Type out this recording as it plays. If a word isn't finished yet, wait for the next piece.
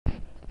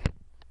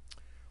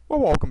Well,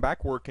 welcome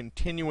back. We're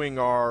continuing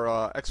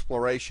our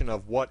exploration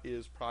of what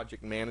is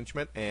project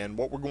management, and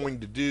what we're going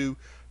to do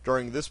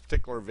during this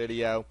particular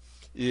video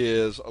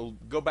is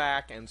go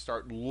back and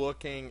start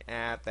looking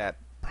at that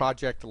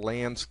project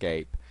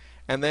landscape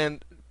and then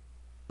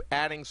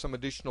adding some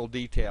additional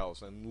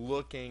details and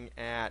looking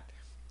at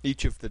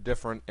each of the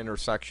different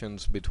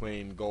intersections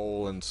between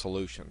goal and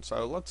solution.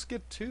 So let's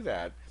get to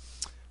that.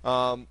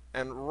 And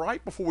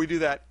right before we do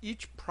that,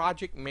 each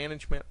project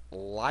management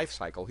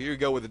lifecycle, here you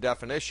go with the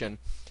definition,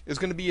 is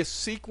going to be a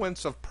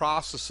sequence of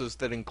processes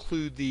that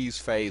include these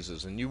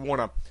phases. And you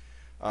want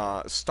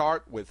to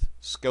start with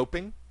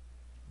scoping,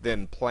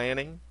 then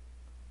planning,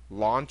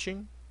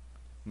 launching,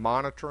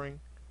 monitoring,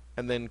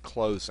 and then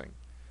closing.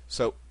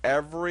 So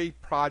every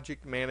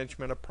project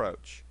management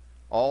approach,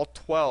 all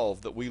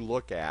 12 that we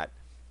look at,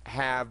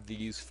 have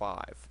these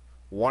 5.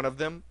 One of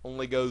them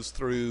only goes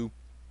through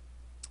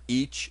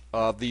each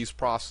of these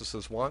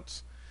processes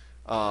once.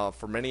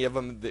 For many of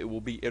them, it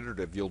will be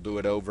iterative. You'll do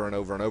it over and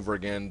over and over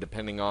again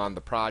depending on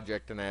the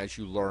project and as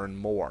you learn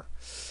more.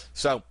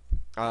 So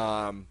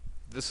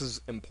this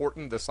is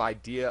important, this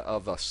idea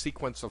of a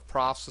sequence of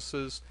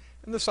processes,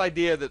 and this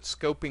idea that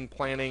scoping,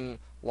 planning,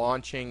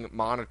 launching,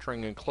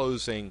 monitoring, and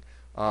closing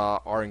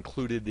are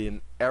included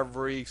in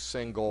every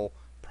single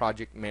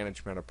project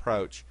management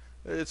approach.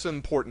 It's an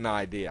important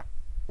idea.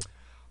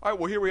 Alright,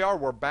 well, here we are.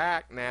 We're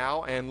back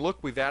now, and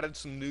look, we've added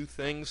some new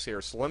things here.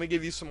 So let me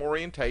give you some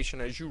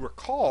orientation. As you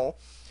recall,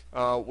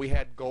 we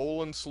had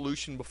goal and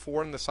solution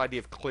before, and this idea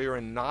of clear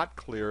and not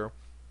clear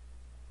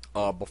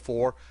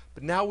before,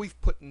 but now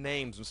we've put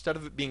names. Instead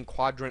of it being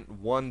quadrant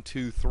 1,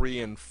 2, 3,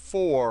 and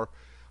 4,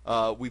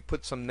 we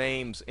put some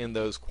names in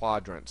those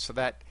quadrants. So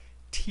that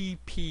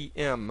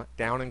TPM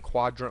down in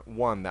quadrant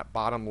 1, that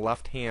bottom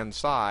left-hand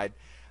side,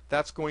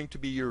 that's going to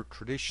be your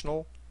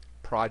traditional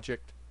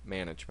project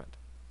management.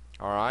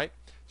 Alright,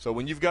 so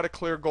when you've got a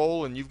clear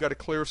goal and you've got a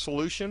clear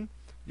solution,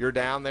 you're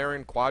down there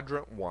in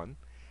quadrant 1,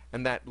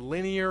 and that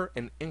linear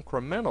and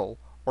incremental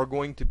are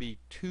going to be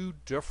two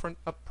different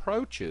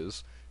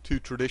approaches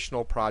to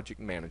traditional project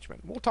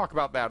management. We'll talk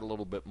about that a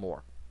little bit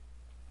more.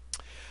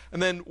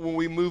 And then when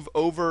we move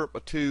over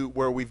to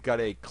where we've got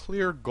a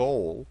clear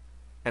goal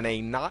and a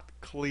not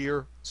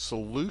clear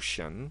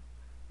solution,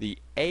 the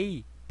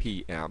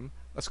APM,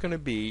 that's going to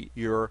be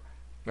your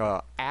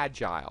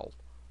agile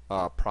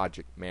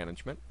project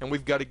management, and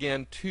we've got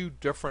again two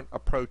different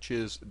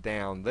approaches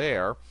down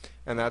there,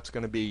 and that's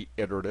going to be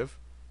iterative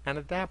and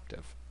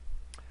adaptive.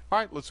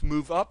 Alright, let's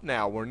move up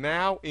now. We're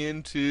now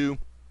into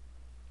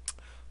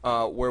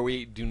where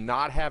we do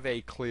not have a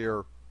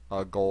clear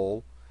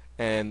goal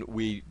and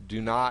we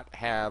do not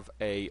have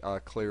a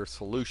clear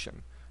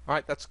solution.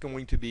 Alright, that's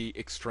going to be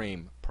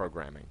extreme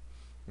programming.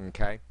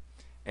 Okay,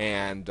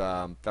 and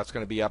that's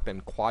going to be up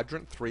in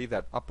quadrant 3,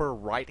 that upper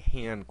right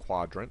hand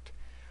quadrant.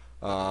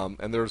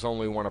 And there's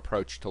only one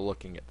approach to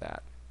looking at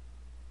that.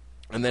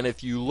 And then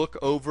if you look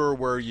over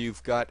where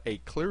you've got a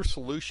clear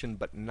solution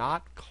but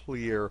not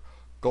clear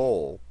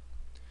goal,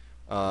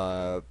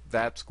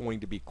 that's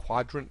going to be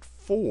quadrant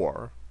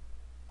 4.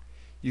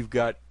 You've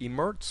got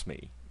immerse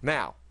me.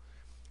 Now,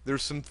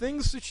 there's some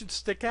things that should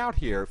stick out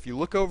here. If you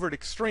look over at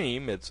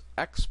extreme, it's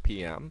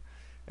XPM,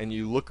 and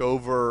you look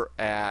over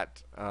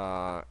at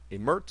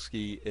immerse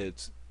me,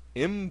 it's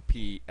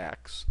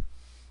MPX.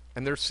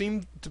 And there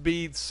seem to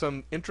be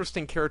some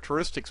interesting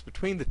characteristics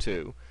between the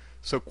two.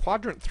 So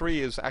quadrant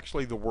 3 is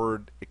actually the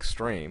word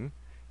extreme,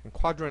 and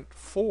quadrant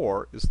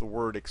 4 is the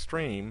word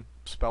extreme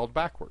spelled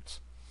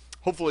backwards.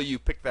 Hopefully you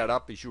picked that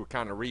up as you were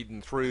kind of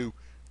reading through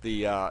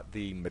the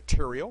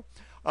material.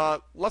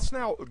 Let's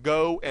now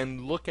go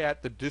and look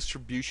at the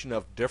distribution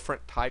of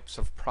different types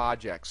of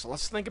projects. So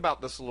let's think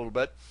about this a little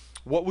bit.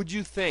 What would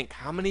you think?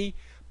 How many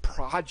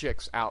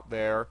projects out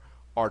there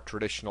are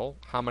traditional?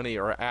 How many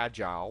are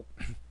agile?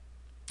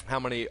 How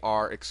many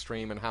are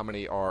extreme, and how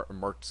many are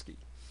immerse me?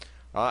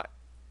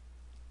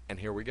 And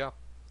here we go.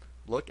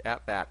 Look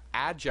at that.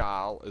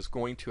 Agile is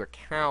going to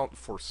account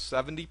for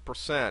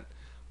 70%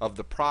 of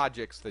the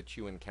projects that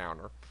you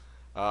encounter,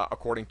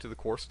 according to the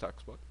course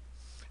textbook.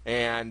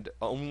 And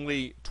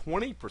only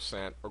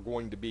 20% are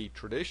going to be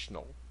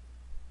traditional.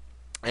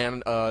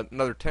 And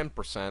another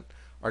 10%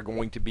 are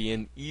going to be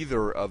in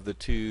either of the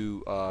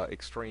two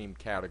extreme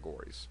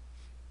categories.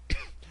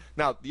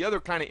 Now, the other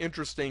kind of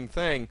interesting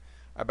thing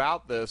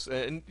about this,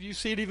 and you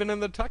see it even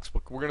in the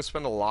textbook, we're going to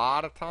spend a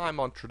lot of time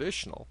on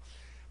traditional,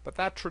 but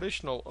that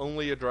traditional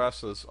only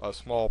addresses a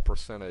small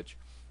percentage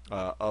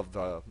of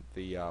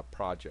the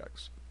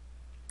projects.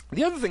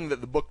 The other thing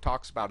that the book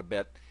talks about a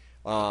bit,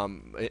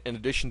 in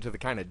addition to the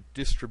kind of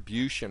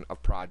distribution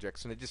of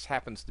projects, and it just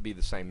happens to be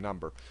the same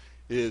number,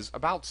 is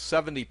about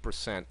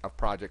 70% of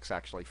projects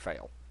actually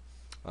fail.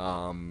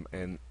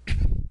 And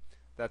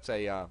that's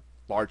a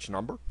large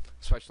number,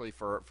 especially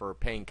for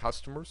paying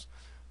customers.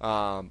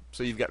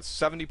 So you've got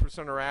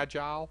 70% are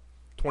agile,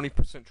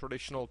 20%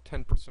 traditional,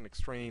 10%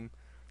 extreme,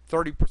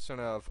 30%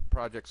 of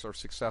projects are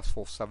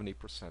successful, 70%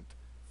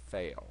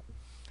 fail.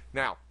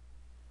 Now,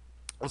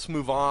 let's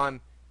move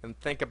on and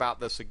think about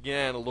this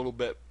again a little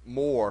bit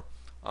more.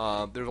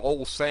 There's an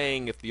old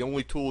saying, if the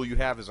only tool you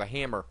have is a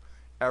hammer,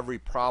 every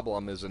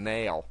problem is a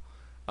nail.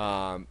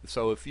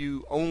 So if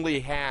you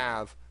only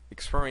have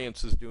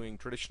experiences doing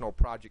traditional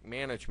project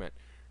management,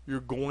 you're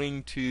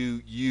going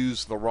to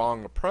use the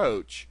wrong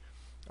approach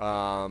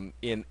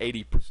in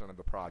 80% of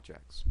the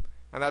projects.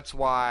 And that's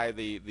why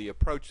the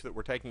approach that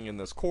we're taking in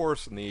this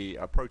course and the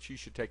approach you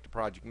should take to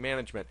project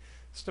management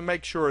is to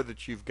make sure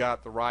that you've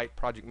got the right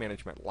project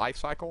management life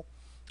cycle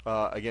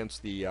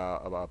against the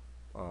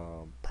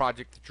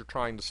project that you're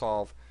trying to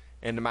solve,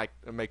 and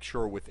to make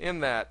sure within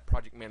that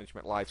project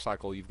management life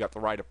cycle you've got the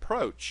right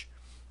approach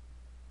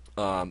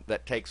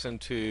that takes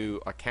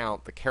into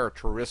account the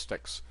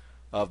characteristics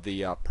of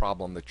the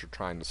problem that you're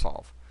trying to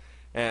solve.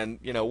 And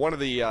one of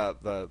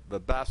the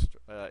best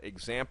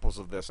examples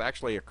of this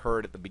actually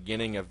occurred at the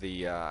beginning of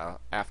the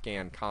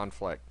Afghan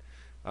conflict.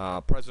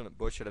 President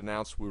Bush had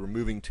announced we were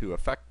moving to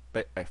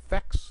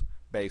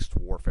effects-based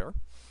warfare.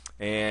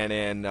 And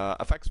in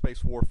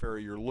effects-based warfare,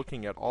 you're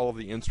looking at all of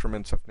the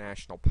instruments of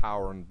national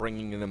power and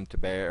bringing them to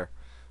bear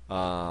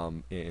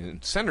in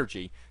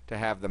synergy to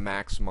have the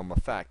maximum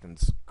effect. And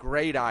it's a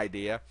great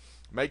idea.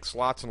 Makes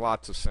lots and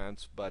lots of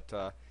sense. But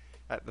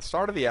at the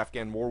start of the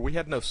Afghan war, we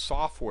had no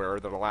software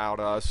that allowed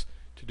us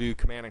to do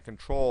command and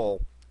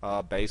control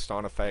based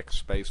on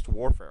effects-based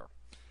warfare.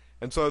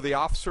 And so the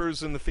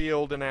officers in the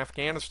field in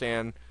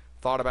Afghanistan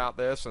thought about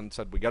this and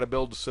said, we got to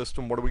build a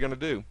system. What are we going to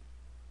do?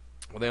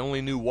 Well, they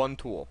only knew one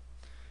tool.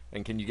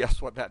 And can you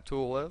guess what that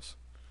tool is?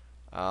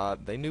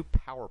 They knew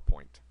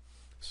PowerPoint.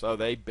 So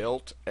they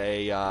built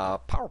a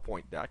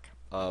PowerPoint deck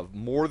of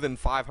more than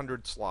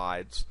 500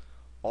 slides,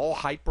 all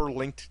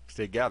hyperlinked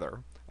together.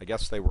 I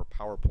guess they were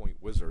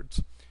PowerPoint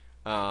wizards.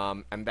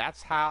 And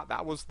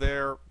that was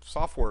their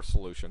software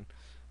solution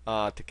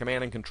to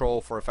command and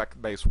control for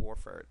effect-based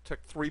warfare. It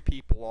took 3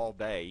 people all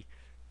day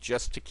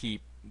just to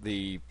keep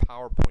the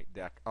PowerPoint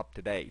deck up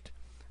to date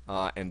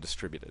and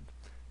distributed.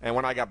 And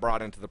when I got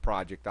brought into the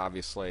project,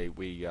 obviously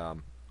we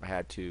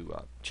had to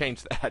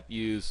change that,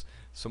 use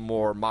some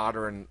more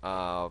modern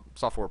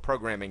software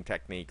programming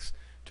techniques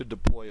to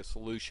deploy a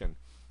solution.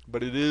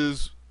 But it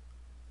is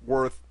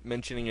worth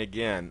mentioning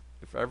again,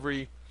 if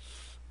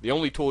the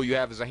only tool you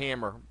have is a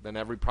hammer, then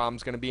every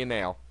problem's going to be a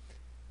nail.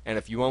 And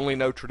if you only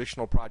know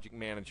traditional project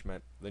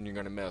management, then you're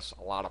going to miss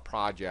a lot of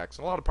projects.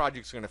 And a lot of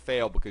projects are going to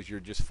fail because you're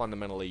just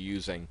fundamentally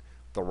using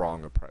the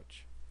wrong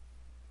approach.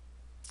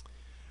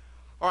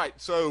 All right,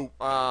 so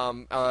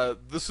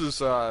this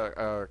is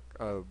a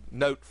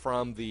note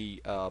from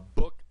the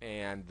book,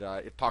 and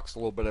it talks a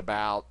little bit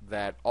about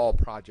that all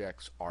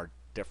projects are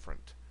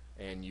different,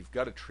 and you've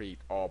got to treat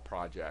all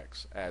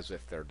projects as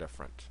if they're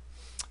different.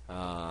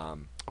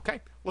 Okay,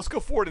 let's go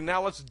forward, and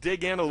now let's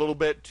dig in a little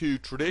bit to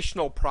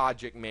traditional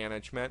project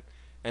management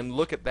and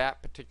look at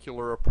that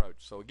particular approach.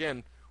 So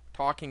again,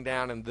 talking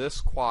down in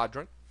this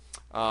quadrant,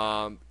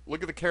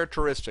 look at the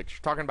characteristics.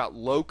 You're talking about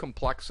low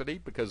complexity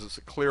because it's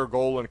a clear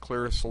goal and a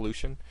clear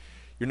solution.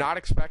 You're not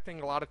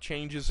expecting a lot of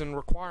changes in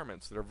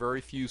requirements. There are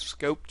very few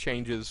scope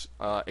changes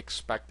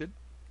expected.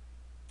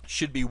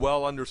 Should be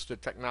well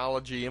understood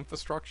technology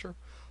infrastructure.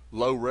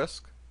 Low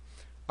risk.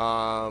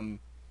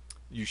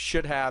 You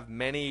should have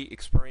many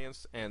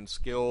experienced and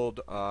skilled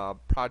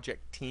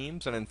project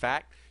teams, and in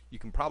fact, you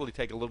can probably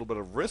take a little bit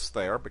of risk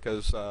there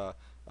because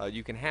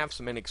you can have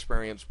some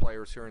inexperienced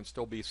players here and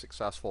still be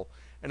successful.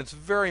 And it's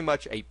very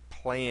much a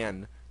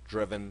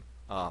plan-driven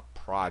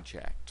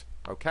project.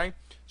 Okay,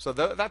 so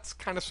that's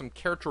kind of some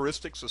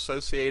characteristics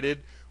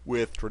associated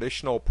with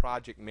traditional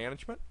project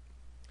management.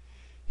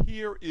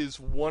 Here is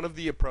one of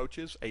the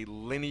approaches, a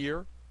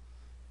linear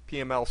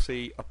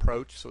PMLC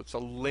approach. So it's a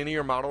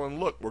linear model, and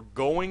look, we're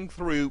going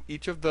through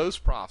each of those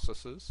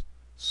processes: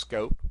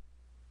 scope,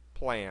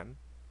 plan,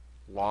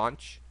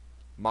 launch,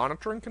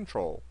 monitor and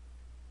control,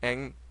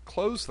 and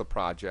close the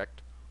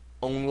project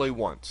only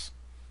once.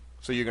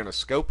 So you're going to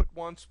scope it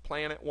once,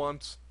 plan it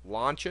once,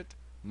 launch it,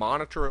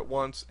 monitor it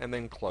once, and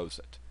then close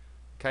it.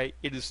 Okay,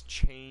 it is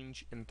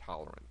change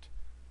intolerant.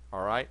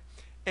 All right,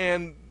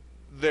 and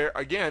there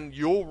again,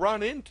 you'll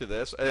run into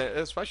this,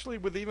 especially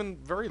with even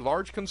very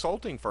large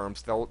consulting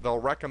firms. They'll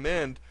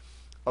recommend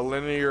a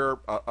linear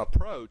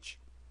approach,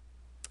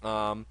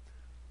 but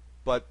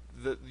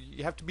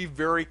you have to be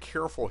very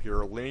careful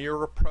here.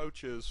 Linear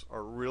approaches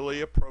are really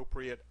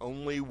appropriate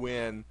only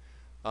when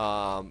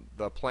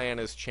the plan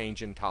is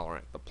change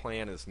intolerant. The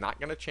plan is not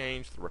going to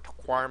change, the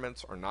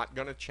requirements are not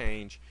going to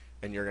change,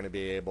 and you're going to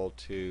be able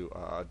to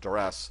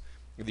address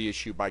the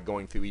issue by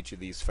going through each of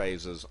these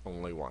phases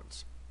only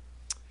once.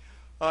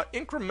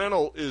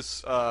 Incremental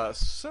is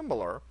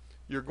similar.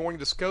 You're going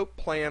to scope,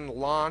 plan,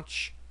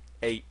 launch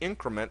a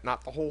increment,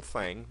 not the whole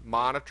thing,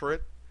 monitor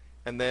it,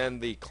 and then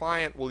the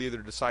client will either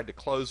decide to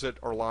close it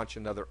or launch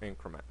another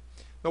increment.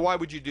 Now, why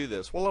would you do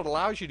this? Well, it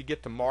allows you to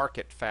get to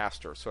market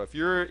faster. So if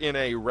you're in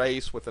a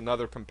race with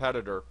another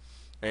competitor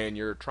and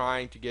you're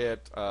trying to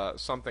get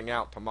something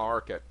out to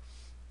market,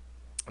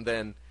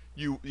 then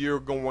you're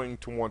going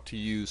to want to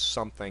use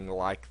something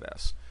like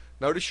this.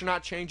 Notice you're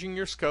not changing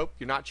your scope,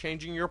 you're not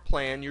changing your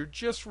plan, you're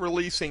just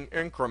releasing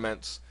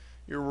increments,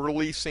 you're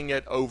releasing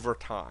it over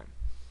time.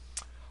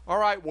 All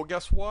right, well,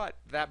 guess what?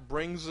 That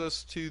brings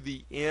us to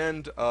the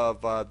end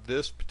of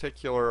this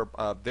particular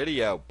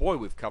video. Boy,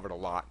 we've covered a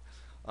lot.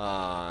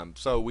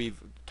 So we've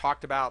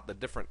talked about the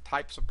different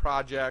types of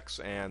projects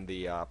and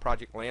the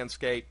project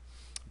landscape,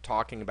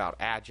 talking about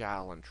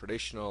agile and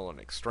traditional and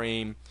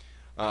extreme.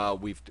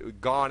 We've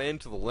gone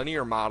into the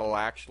linear model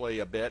actually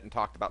a bit and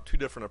talked about two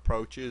different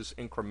approaches,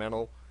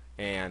 incremental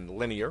and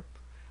linear,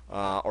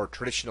 or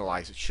traditional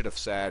I should have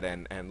said,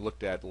 and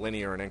looked at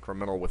linear and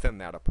incremental within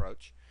that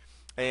approach.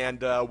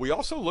 And we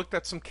also looked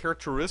at some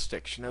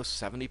characteristics.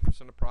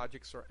 70% of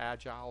projects are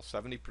agile,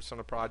 70%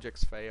 of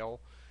projects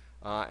fail,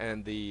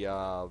 and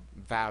the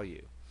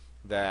value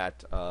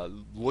that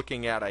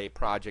looking at a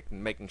project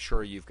and making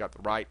sure you've got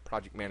the right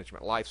project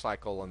management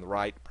lifecycle and the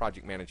right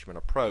project management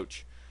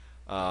approach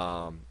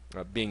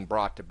being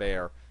brought to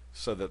bear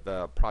so that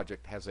the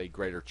project has a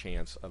greater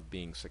chance of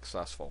being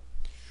successful.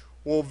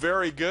 Well,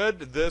 very good.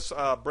 This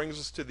brings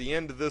us to the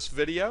end of this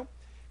video.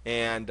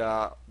 And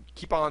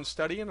keep on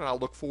studying, and I'll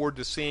look forward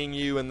to seeing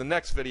you in the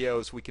next video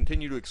as we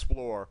continue to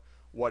explore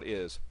what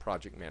is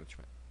project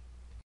management.